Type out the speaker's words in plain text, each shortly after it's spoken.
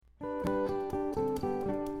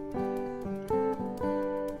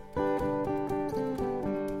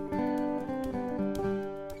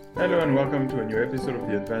Hello and welcome to a new episode of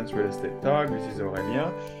the Advanced Real Estate Talk. This is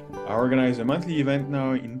Aurélien. I organize a monthly event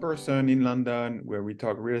now in person in London where we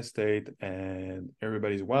talk real estate and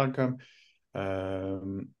everybody's welcome.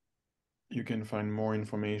 You can find more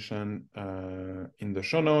information in the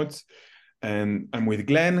show notes. And I'm with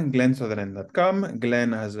Glenn, glennsutherland.com.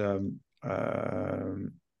 Glenn has a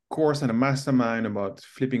course and a mastermind about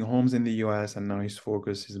flipping homes in the US, and now his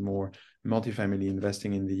focus is more multifamily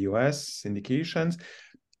investing in the US syndications.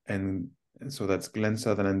 And so that's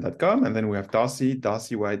glennsutherland.com. And then we have Darcy,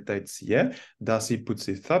 darcywhite.ca. Darcy puts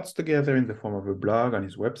his thoughts together in the form of a blog on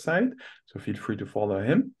his website. So feel free to follow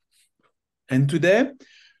him. And today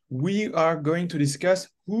we are going to discuss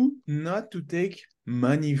who not to take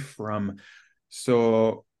money from.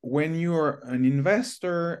 So when you're an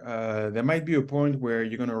investor, there might be a point where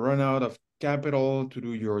you're going to run out of capital to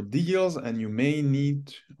do your deals, and you may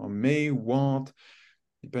need or may want,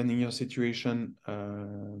 depending on your situation,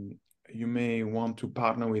 you may want to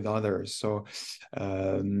partner with others. So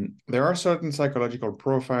there are certain psychological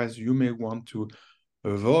profiles you may want to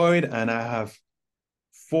avoid, and I have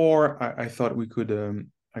four I thought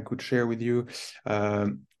I could share with you.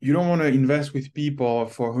 You don't want to invest with people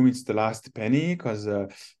for whom it's the last penny, because they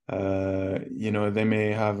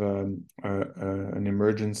may have an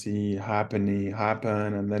emergency happen,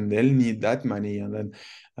 and then they'll need that money, and then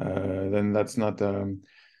that's not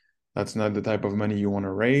the type of money you want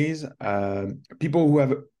to raise. People who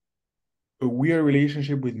have a weird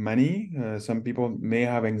relationship with money. Some people may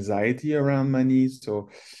have anxiety around money, so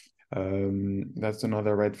that's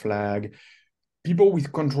another red flag. People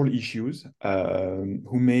with control issues,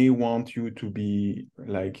 who may want you to be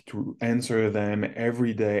to answer them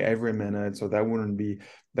every day, every minute. So that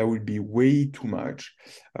would be way too much.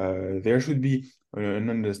 There should be an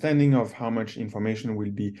understanding of how much information will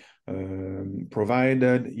be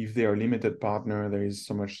provided. If they are a limited partner, there is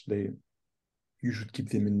so much you should keep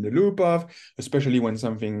them in the loop of, especially when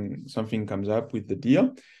something comes up with the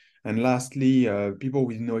deal. And lastly, people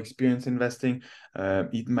with no experience investing,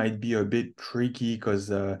 it might be a bit tricky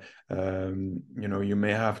because you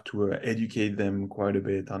may have to educate them quite a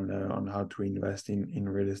bit on how to invest in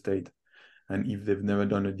real estate. And if they've never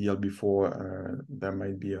done a deal before, there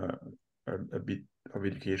might be a bit of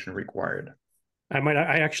education required.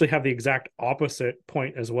 I actually have the exact opposite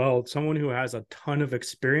point as well. Someone who has a ton of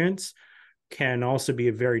experience can also be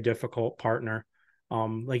a very difficult partner.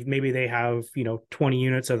 Like maybe they have 20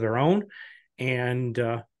 units of their own, and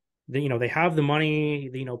they have the money.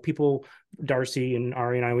 People, Darcy and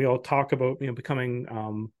Ari and I, we all talk about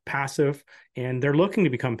becoming passive, and they're looking to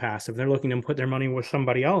become passive. They're looking to put their money with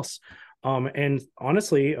somebody else. And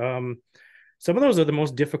honestly, some of those are the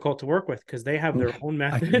most difficult to work with because they have their own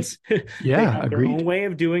methods. They have their own way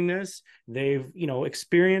of doing this. They've,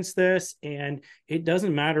 experienced this, and it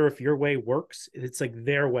doesn't matter if your way works. It's like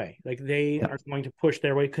their way. Like they are going to push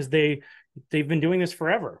their way because they've been doing this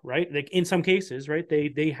forever, right? Like in some cases, right?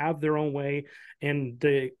 They have their own way, and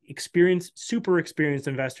the super experienced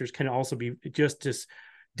investors can also be just as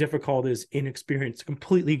difficult as inexperienced,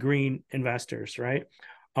 completely green investors, right?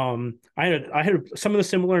 I had some of the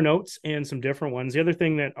similar notes and some different ones. The other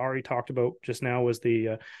thing that Ari talked about just now was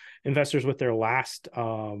the investors with their last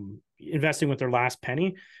investing with their last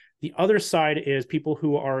penny. The other side is people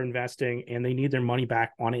who are investing and they need their money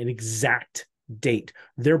back on an exact date.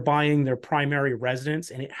 They're buying their primary residence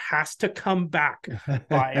and it has to come back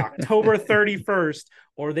by October 31st,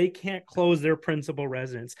 or they can't close their principal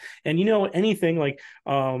residence. And anything like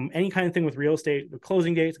any kind of thing with real estate, the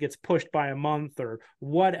closing dates gets pushed by a month or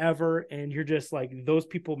whatever, and you're just like, those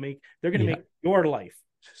people they're going to make your life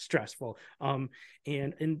stressful.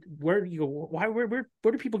 And where do you go?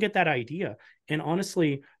 Where do people get that idea? And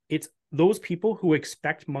honestly, it's those people who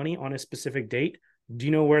expect money on a specific date. Do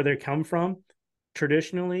you know where they come from?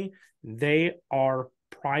 Traditionally, they are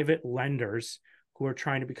private lenders who are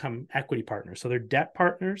trying to become equity partners. So they're debt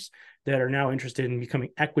partners that are now interested in becoming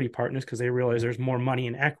equity partners because they realize there's more money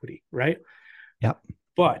in equity, right? Yep.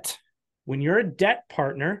 But when you're a debt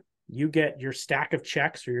partner, you get your stack of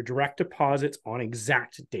checks or your direct deposits on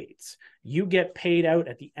exact dates. You get paid out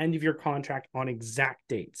at the end of your contract on exact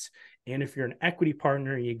dates. And if you're an equity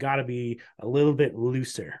partner, you got to be a little bit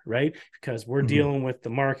looser, right? Because we're dealing with the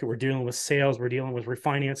market, we're dealing with sales, we're dealing with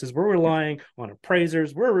refinances, we're relying on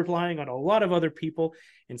appraisers, we're relying on a lot of other people.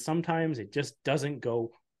 And sometimes it just doesn't go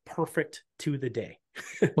perfect to the day.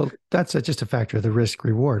 Well, that's just a factor of the risk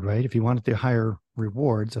reward, right? If you wanted the higher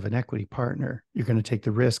rewards of an equity partner, you're going to take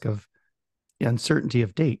the risk of the uncertainty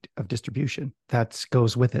of date of distribution. That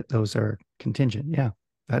goes with it. Those are contingent. Yeah,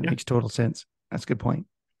 that makes total sense. That's a good point.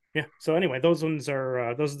 Yeah. So anyway, those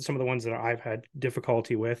are some of the ones that I've had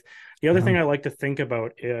difficulty with. The other thing I like to think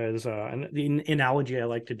about is, and the analogy I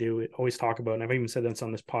like to do, always talk about, and I've even said this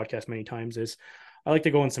on this podcast many times, is I like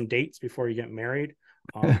to go on some dates before you get married.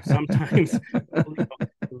 Sometimes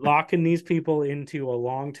locking these people into a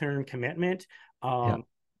long-term commitment. Yeah.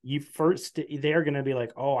 They're going to be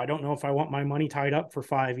like, oh, I don't know if I want my money tied up for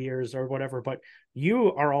 5 years or whatever, but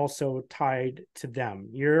you are also tied to them.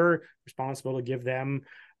 You're responsible to give them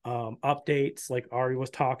updates, like Ari was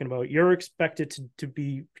talking about. You're expected to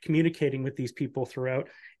be communicating with these people throughout.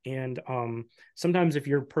 And sometimes if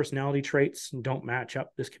your personality traits don't match up,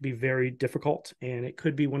 this could be very difficult. And it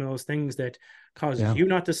could be one of those things that causes you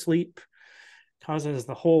not to sleep, causes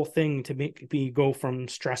the whole thing to make me go from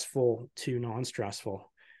stressful to non-stressful.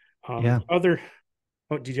 Did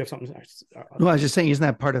you have something? No, I was just saying, isn't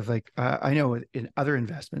that part of like, I know in other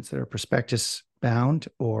investments that are prospectus bound,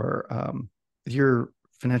 or your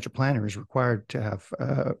financial planner is required to have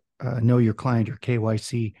know your client or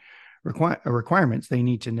KYC requirements. They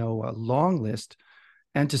need to know a long list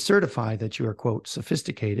and to certify that you are, quote,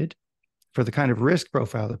 sophisticated for the kind of risk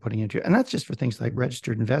profile they're putting into it. And that's just for things like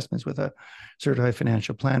registered investments with a certified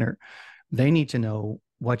financial planner. They need to know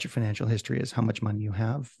what your financial history is, how much money you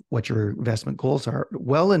have, what your investment goals are,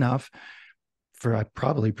 well enough for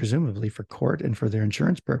presumably for court and for their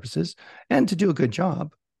insurance purposes, and to do a good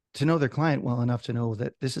job, to know their client well enough to know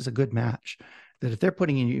that this is a good match, that if they're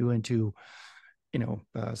putting you into,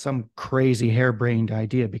 some crazy harebrained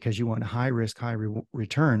idea because you want a high risk, high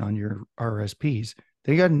return on your RSPs,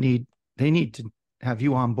 they need to have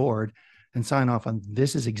you on board and sign off on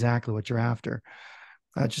this is exactly what you're after.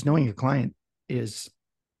 Just knowing your client is,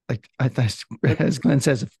 like, as Glenn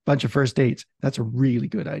says, a bunch of first dates. That's a really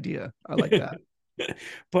good idea. I like that.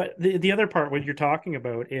 But the other part, what you're talking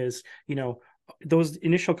about is, those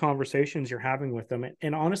initial conversations you're having with them.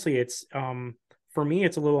 And honestly, it's, for me,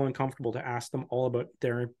 it's a little uncomfortable to ask them all about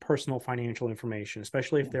their personal financial information,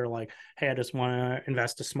 especially if they're like, hey, I just want to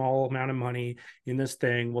invest a small amount of money in this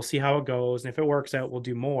thing. We'll see how it goes. And if it works out, we'll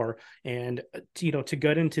do more. And, to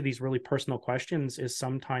get into these really personal questions is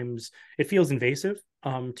sometimes, it feels invasive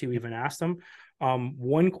to even ask them.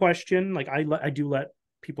 One question, like I do let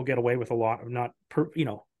people get away with a lot of not,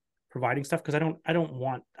 providing stuff, because I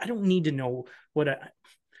don't need to know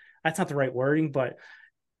that's not the right wording, but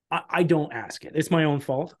I don't ask it. It's my own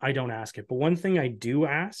fault. I don't ask it. But one thing I do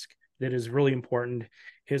ask that is really important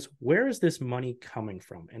is, where is this money coming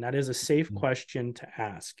from? And that is a safe question to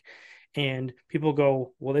ask. And people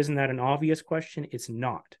go, well, isn't that an obvious question? It's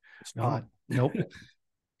not. It's not. Nope.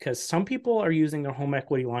 Because some people are using their home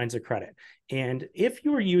equity lines of credit. And if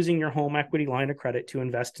you are using your home equity line of credit to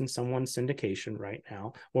invest in someone's syndication right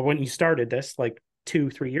now, or when you started this like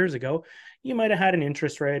 2-3 years ago, you might have had an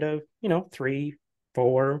interest rate of, 3,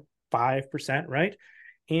 4, 5%, right?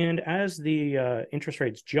 And as the interest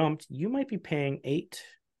rates jumped, you might be paying 8,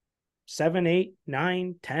 7, 8,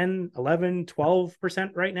 9, 10, 11, 12%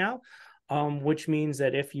 right now, which means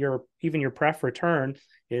that if your pref return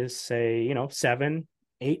is, say, 7,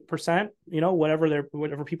 8%,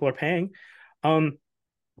 whatever people are paying,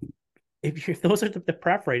 if those are the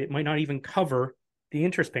pref rate, it might not even cover the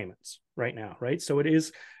interest payments right now, right? So it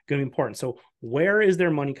is going to be important. So where is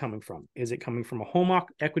their money coming from? Is it coming from a home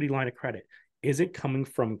equity line of credit? Is it coming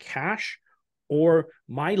from cash? Or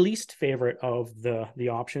my least favorite of the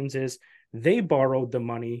options is they borrowed the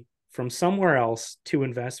money from somewhere else to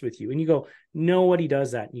invest with you. And you go, nobody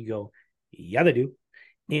does that. And you go, yeah, they do.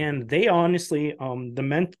 And they honestly,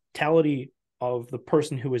 the mentality of the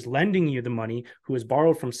person who is lending you the money, who has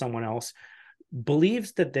borrowed from someone else,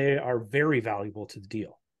 believes that they are very valuable to the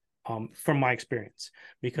deal, from my experience,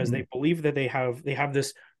 because they believe that they have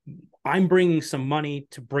this, I'm bringing some money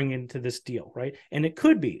to bring into this deal, right? And it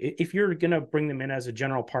could be, if you're going to bring them in as a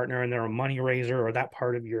general partner and they're a money raiser, or that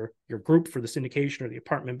part of your group for the syndication or the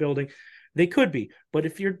apartment building, they could be. But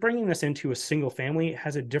if you're bringing this into a single family, it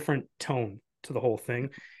has a different tone to the whole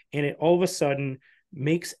thing. And it all of a sudden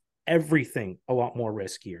makes everything a lot more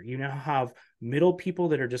riskier. You now have middle people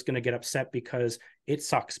that are just going to get upset because it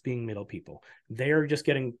sucks being middle people. They're just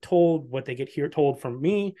getting told what they get told from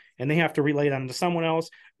me, and they have to relay them to someone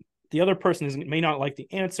else. The other person may not like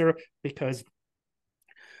the answer because,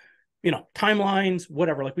 timelines,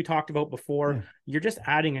 whatever, like we talked about before. You're just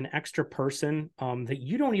adding an extra person that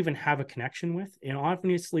you don't even have a connection with. And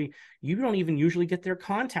obviously, you don't even usually get their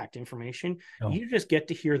contact information. No. You just get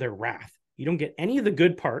to hear their wrath. You don't get any of the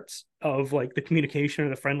good parts of like the communication or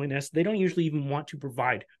the friendliness. They don't usually even want to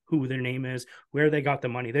provide who their name is, where they got the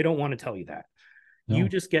money. They don't want to tell you that. No. You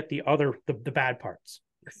just get the bad parts.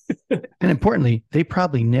 And importantly, they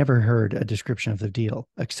probably never heard a description of the deal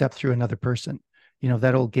except through another person. You know,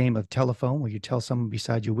 that old game of telephone where you tell someone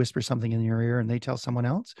beside you, whisper something in your ear, and they tell someone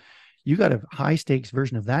else. You got a high stakes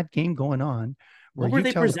version of that game going on where What were you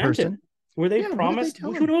they tell the presented? person, Were they yeah, what did they promised?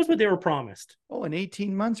 tell Who them? knows what they were promised? Oh, in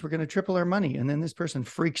 18 months, we're going to triple our money. And then this person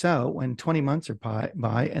freaks out when 20 months are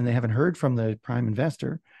by and they haven't heard from the prime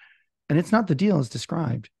investor. And it's not the deal as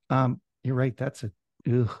described. You're right. That'd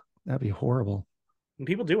be horrible. And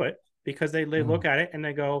people do it because they look at it and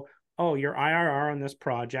they go, oh, your IRR on this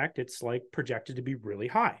project, it's like projected to be really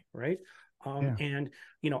high, right? And,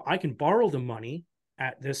 I can borrow the money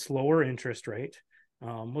at this lower interest rate.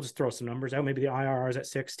 We'll just throw some numbers out. Maybe the IRR is at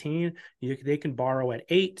 16. They can borrow at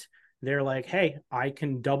 8. They're like, hey, I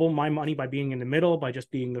can double my money by being in the middle, by just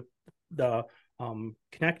being the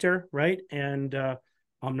connector, right? And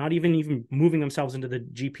not even moving themselves into the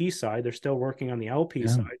GP side. They're still working on the LP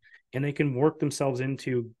side, and they can work themselves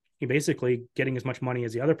into basically getting as much money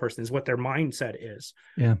as the other person is what their mindset is.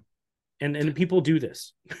 Yeah. And people do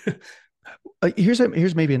this.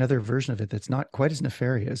 Here's maybe another version of it that's not quite as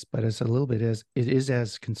nefarious, but it's a little bit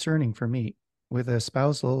as concerning for me with a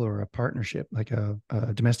spousal or a partnership, like a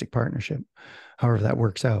domestic partnership, however that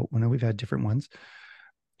works out. When we've had different ones,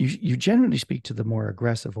 you generally speak to the more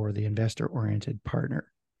aggressive or the investor-oriented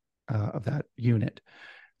partner of that unit,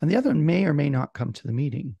 and the other one may or may not come to the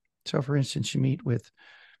meeting. So, for instance, you meet with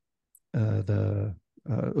the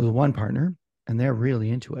one partner, and they're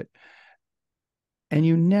really into it, and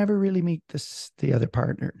you never really meet the other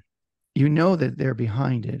partner. You know that they're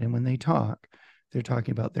behind it, and when they talk, they're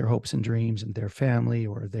talking about their hopes and dreams and their family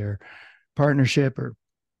or their partnership or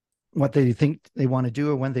what they think they want to do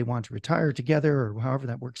or when they want to retire together or however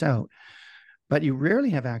that works out. But you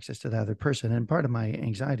rarely have access to the other person. And part of my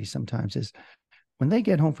anxiety sometimes is when they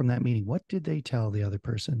get home from that meeting, what did they tell the other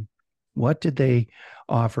person? What did they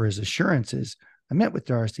offer as assurances? I met with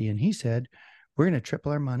Darcy and he said, we're going to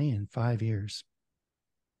triple our money in 5 years.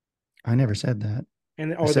 I never said that.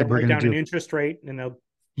 And I said, they'll write down an interest rate and they'll.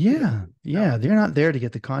 Yeah. They're not there to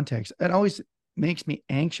get the context. It always makes me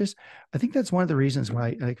anxious. I think that's one of the reasons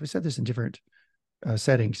why, like we said this in different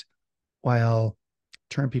settings, why I'll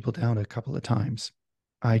turn people down a couple of times.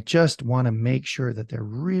 I just want to make sure that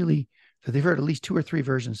that they've heard at least 2 or 3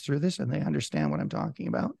 versions through this and they understand what I'm talking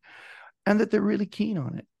about and that they're really keen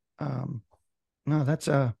on it. No, that's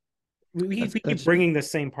we keep bringing the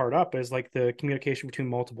same part up as like the communication between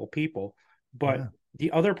multiple people, but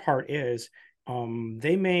the other part is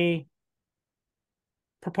they may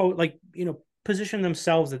propose, position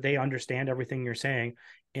themselves that they understand everything you're saying,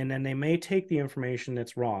 and then they may take the information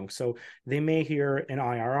that's wrong. So they may hear an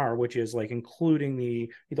IRR, which is like including the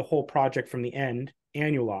whole project from the end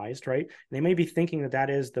annualized, right? They may be thinking that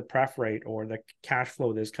is the pref rate or the cash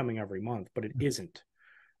flow that's coming every month, but it isn't.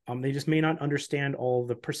 They just may not understand all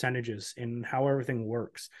the percentages and how everything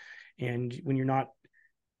works. And when you're not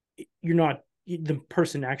the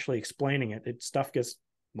person actually explaining it, stuff gets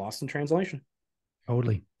lost in translation.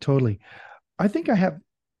 Totally. I think I have,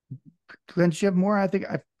 Glenn, do you have more? I think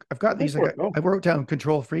I've got these. I wrote down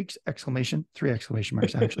control freaks, exclamation, 3 exclamation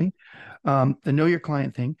marks, actually. The know your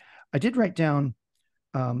client thing. I did write down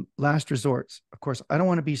last resorts. Of course, I don't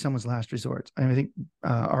want to be someone's last resort. I think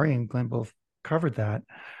Ari and Glenn both covered that.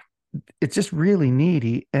 It's just really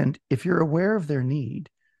needy. And if you're aware of their need,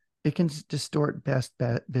 it can distort best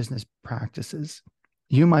business practices.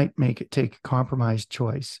 You might take a compromised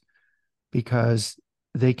choice because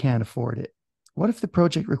they can't afford it. What if the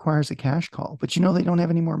project requires a cash call, but they don't have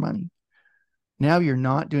any more money? Now you're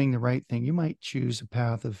not doing the right thing. You might choose a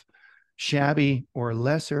path of shabby or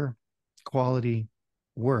lesser quality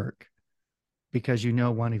work because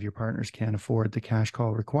one of your partners can't afford the cash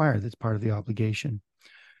call required. That's part of the obligation.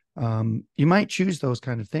 You might choose those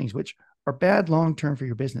kind of things, which are bad long-term for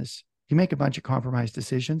your business. You make a bunch of compromised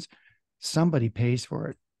decisions, somebody pays for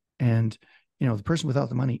it. And, the person without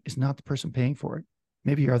the money is not the person paying for it.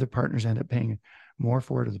 Maybe your other partners end up paying more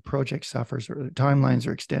for it, or the project suffers, or the timelines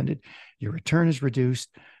are extended. Your return is reduced.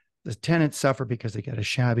 The tenants suffer because they get a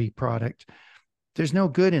shabby product. There's no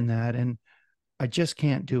good in that. And I just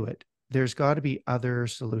can't do it. There's got to be other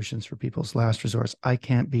solutions for people's last resorts. I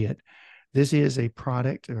can't be it. This is a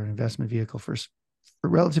product or an investment vehicle for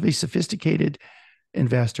relatively sophisticated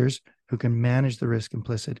investors who can manage the risk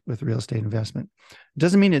implicit with real estate investment. It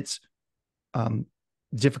doesn't mean it's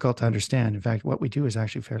difficult to understand. In fact, what we do is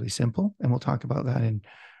actually fairly simple, and we'll talk about that in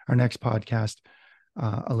our next podcast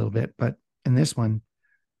a little bit. But in this one,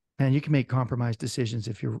 man, you can make compromised decisions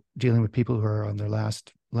if you're dealing with people who are on their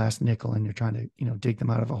last nickel and you're trying to dig them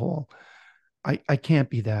out of a hole. I can't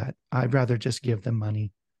be that. I'd rather just give them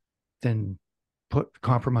money than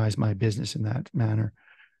compromise my business in that manner.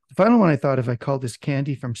 The final one I thought of, I called this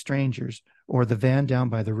Candy from Strangers, or The Van Down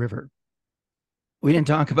by the River. We didn't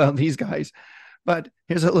talk about these guys, but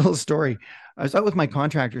here's a little story. I was out with my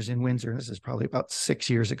contractors in Windsor. This is probably about 6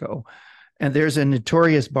 years ago. And there's a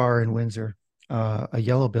notorious bar in Windsor, a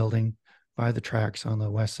yellow building by the tracks on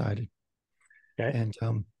the west side. Okay.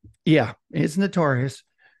 And yeah, it's notorious.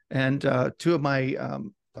 And two of my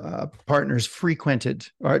partners frequented,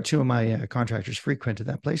 or two of my contractors frequented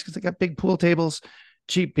that place because they got big pool tables,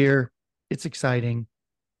 cheap beer. It's exciting.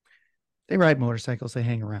 They ride motorcycles. They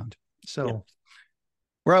hang around. So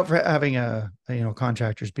we're out for having a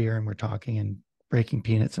contractor's beer, and we're talking and breaking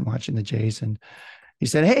peanuts and watching the Jays. And he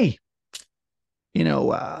said, "Hey,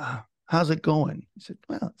 how's it going?" He said,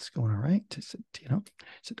 "Well, it's going all right." I said,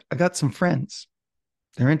 "I got some friends.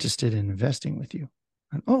 They're interested in investing with you."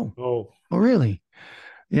 And, oh, really?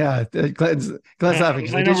 Yeah. Glenn's laughing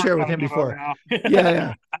because I did share with him before.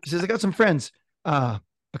 Yeah. He says, "I got some friends, a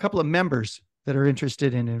couple of members that are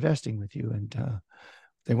interested in investing with you. And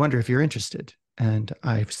they wonder if you're interested." And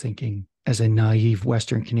I was thinking, as a naive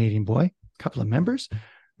Western Canadian boy, a couple of members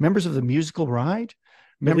of the musical ride,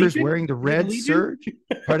 members wearing the red serge.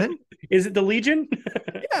 Pardon? Is it the Legion?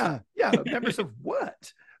 Yeah. Members of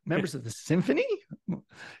what? Members of the symphony?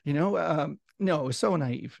 No, it was so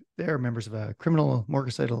naive. They're members of a criminal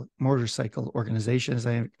motorcycle organization, as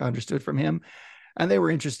I understood from him. And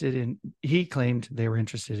he claimed they were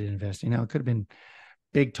interested in investing. Now, it could have been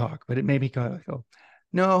big talk, but it made me go,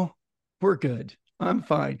 no, we're good. I'm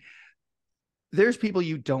fine. There's people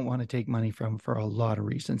you don't want to take money from for a lot of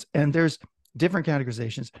reasons. And there's different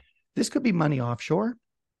categorizations. This could be money offshore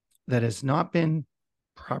that has not been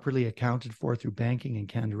properly accounted for through banking and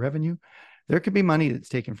Canada Revenue. There could be money that's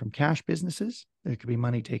taken from cash businesses. There could be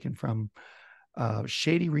money taken from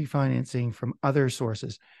shady refinancing from other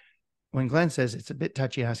sources. When Glenn says it's a bit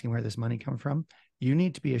touchy asking where this money comes from, you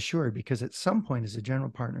need to be assured, because at some point as a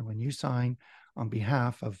general partner, when you sign on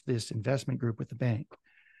behalf of this investment group with the bank,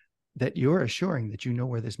 that you're assuring that you know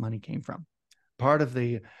where this money came from. Part of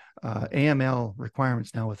the AML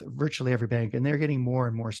requirements now with virtually every bank, and they're getting more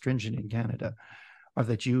and more stringent in Canada, are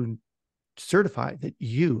that you certify that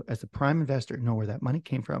you, as the prime investor, know where that money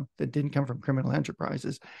came from, that didn't come from criminal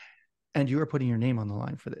enterprises, and you are putting your name on the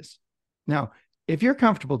line for this. Now, if you're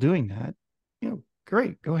comfortable doing that,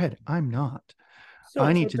 great, go ahead. I'm not.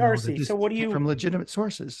 I need to Darcy, know that this came from legitimate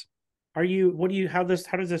sources. How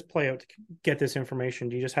does this play out to get this information?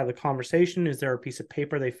 Do you just have the conversation? Is there a piece of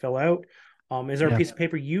paper they fill out? Is there a piece of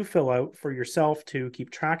paper you fill out for yourself to keep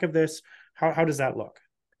track of this? How does that look?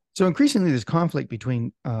 So increasingly, there's conflict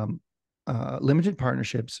between limited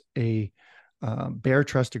partnerships, a bare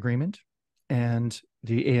trust agreement, and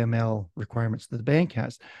the AML requirements that the bank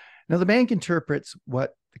has. Now, the bank interprets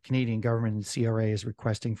what the Canadian government and CRA is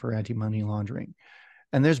requesting for anti-money laundering.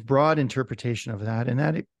 And there's broad interpretation of that. And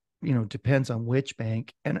that, depends on which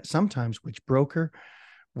bank and sometimes which broker,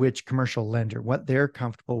 which commercial lender, what they're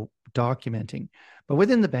comfortable documenting. But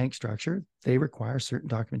within the bank structure, they require certain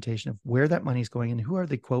documentation of where that money is going and who are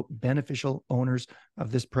the, quote, beneficial owners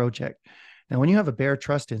of this project. Now, when you have a bare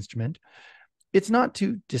trust instrument, it's not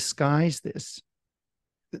to disguise this.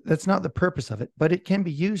 That's not the purpose of it, but it can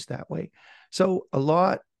be used that way. So a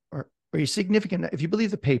lot or a significant, if you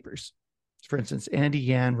believe the papers, for instance, Andy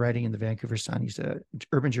Yan, writing in the Vancouver Sun, he's an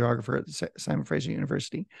urban geographer at the Simon Fraser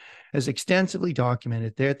University, has extensively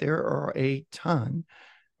documented that there are a ton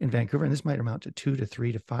in Vancouver, and this might amount to 2 to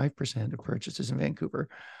 3 to 5% of purchases in Vancouver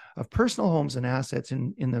of personal homes and assets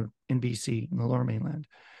in BC, in the Lower Mainland,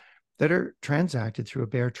 that are transacted through a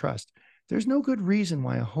bare trust. There's no good reason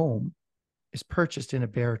why a home is purchased in a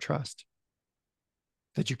bare trust,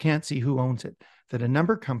 that you can't see who owns it, that a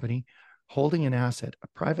number company holding an asset, a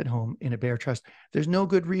private home, in a bare trust, there's no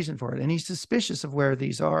good reason for it. And he's suspicious of where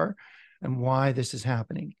these are and why this is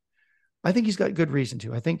happening. I think he's got good reason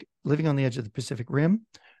to. I think living on the edge of the Pacific Rim,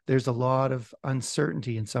 there's a lot of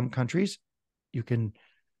uncertainty in some countries. You can,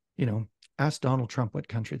 ask Donald Trump what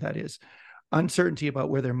country that is. Uncertainty about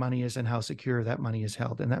where their money is and how secure that money is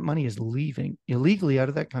held. And that money is leaving illegally out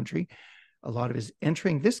of that country. A lot of it is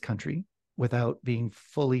entering this country without being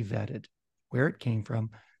fully vetted, where it came from,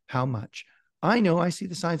 how much. I know, I see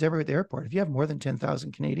the signs everywhere at the airport. If you have more than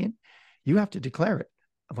 10,000 Canadian, you have to declare it.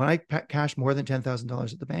 When I cash more than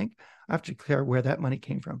 $10,000 at the bank, I have to declare where that money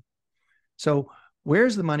came from. So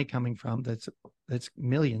where's the money coming from that's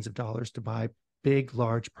millions of dollars to buy big,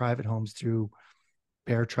 large private homes through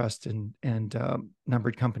bare trust and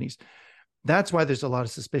numbered companies? That's why there's a lot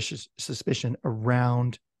of suspicion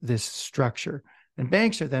around this structure. And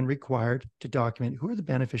banks are then required to document who are the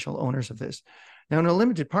beneficial owners of this. Now, in a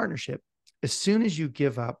limited partnership, as soon as you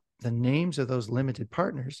give up the names of those limited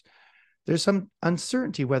partners, there's some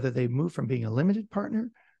uncertainty whether they move from being a limited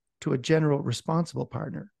partner to a general responsible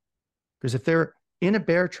partner. Because if they're in a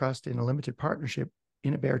bear trust, in a limited partnership,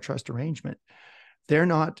 in a bear trust arrangement, they're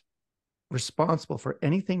not responsible for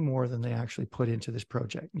anything more than they actually put into this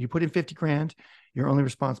project. You put in 50 grand, you're only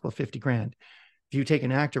responsible for 50 grand. If you take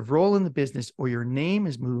an active role in the business, or your name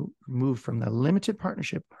is moved from the limited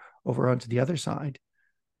partnership over onto the other side,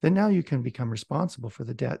 then now you can become responsible for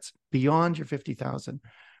the debts beyond your 50,000,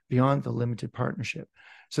 beyond the limited partnership.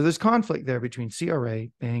 So there's conflict there between CRA,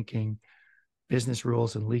 banking, business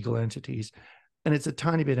rules, and legal entities. And it's a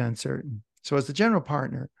tiny bit uncertain. So as the general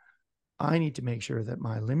partner, I need to make sure that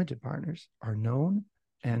my limited partners are known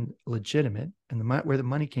and legitimate, and where the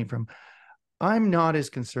money came from. I'm not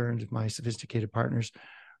as concerned if my sophisticated partners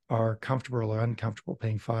are comfortable or uncomfortable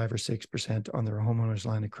paying 5 or 6% on their homeowner's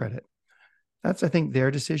line of credit. That's, I think,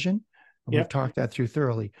 their decision. And we've talked that through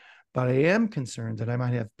thoroughly. But I am concerned that I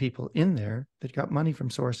might have people in there that got money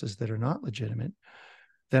from sources that are not legitimate,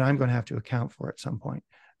 that I'm going to have to account for at some point.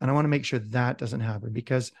 And I want to make sure that doesn't happen,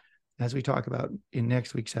 because as we talk about in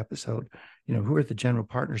next week's episode, who are the general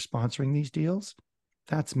partners sponsoring these deals?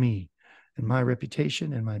 That's me. And my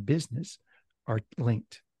reputation and my business are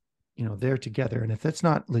linked. They're together. And if that's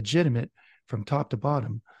not legitimate from top to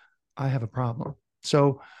bottom, I have a problem.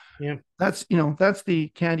 So that's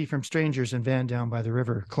the candy from strangers and van down by the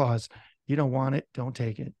river clause. You don't want it, don't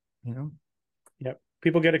take it, Yep.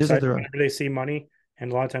 People get excited whenever they see money,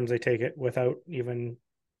 and a lot of times they take it without even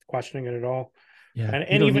questioning it at all. Yeah.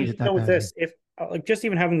 And even with this, if like just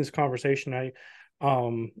even having this conversation,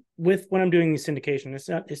 with when I'm doing the syndication,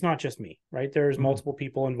 it's not just me, right? There's multiple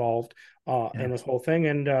people involved in this whole thing.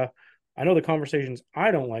 And I know the conversations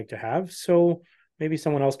I don't like to have. So maybe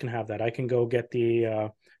someone else can have that. I can go get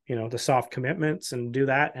the soft commitments and do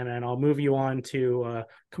that. And then I'll move you on to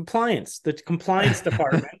the compliance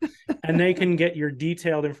department, and they can get your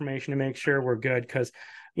detailed information to make sure we're good. Because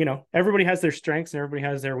everybody has their strengths and everybody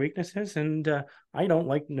has their weaknesses. And I don't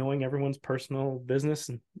like knowing everyone's personal business,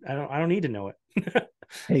 and I don't need to know it.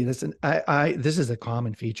 Hey, listen, I this is a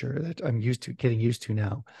common feature that I'm getting used to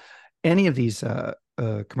now. Any of these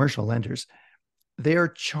commercial lenders, they are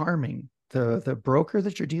charming. The broker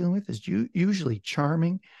that you're dealing with is usually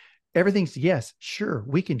charming. Everything's, yes, sure,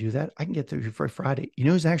 we can do that. I can get through for Friday.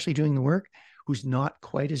 Who's actually doing the work, who's not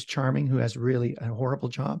quite as charming, who has really a horrible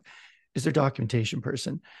job, is their documentation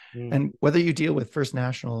person. And whether you deal with First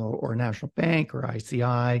National or National Bank or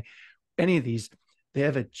ICI, any of these, they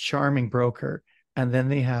have a charming broker, and then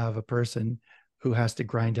they have a person who has to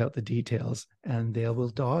grind out the details, and they will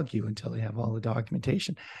dog you until they have all the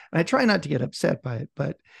documentation. And I try not to get upset by it,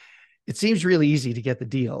 but it seems really easy to get the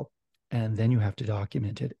deal, and then you have to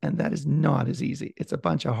document it. And that is not as easy. It's a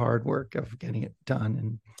bunch of hard work of getting it done.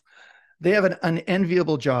 And they have an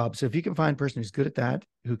unenviable job. So if you can find a person who's good at that,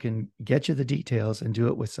 who can get you the details and do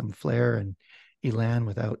it with some flair and elan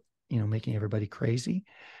without, making everybody crazy,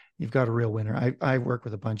 you've got a real winner. I work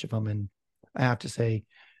with a bunch of them, and I have to say,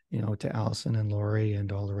 to Allison and Lori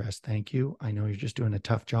and all the rest, thank you. I know you're just doing a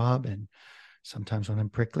tough job, and sometimes when I'm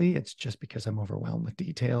prickly, it's just because I'm overwhelmed with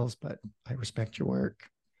details, but I respect your work,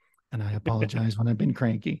 and I apologize when I've been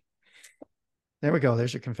cranky. There we go.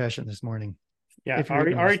 There's your confession this morning. Yeah,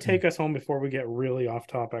 Ari, take us home before we get really off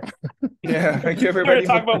topic. Yeah, thank you, everybody. We're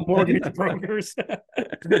going to talk about mortgage brokers.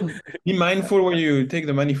 Be mindful where you take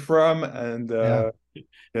the money from, and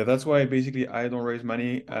that's why basically I don't raise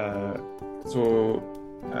money. Thank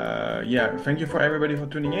you for everybody for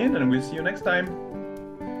tuning in, and we'll see you next time.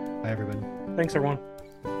 Bye, everybody. Thanks, everyone.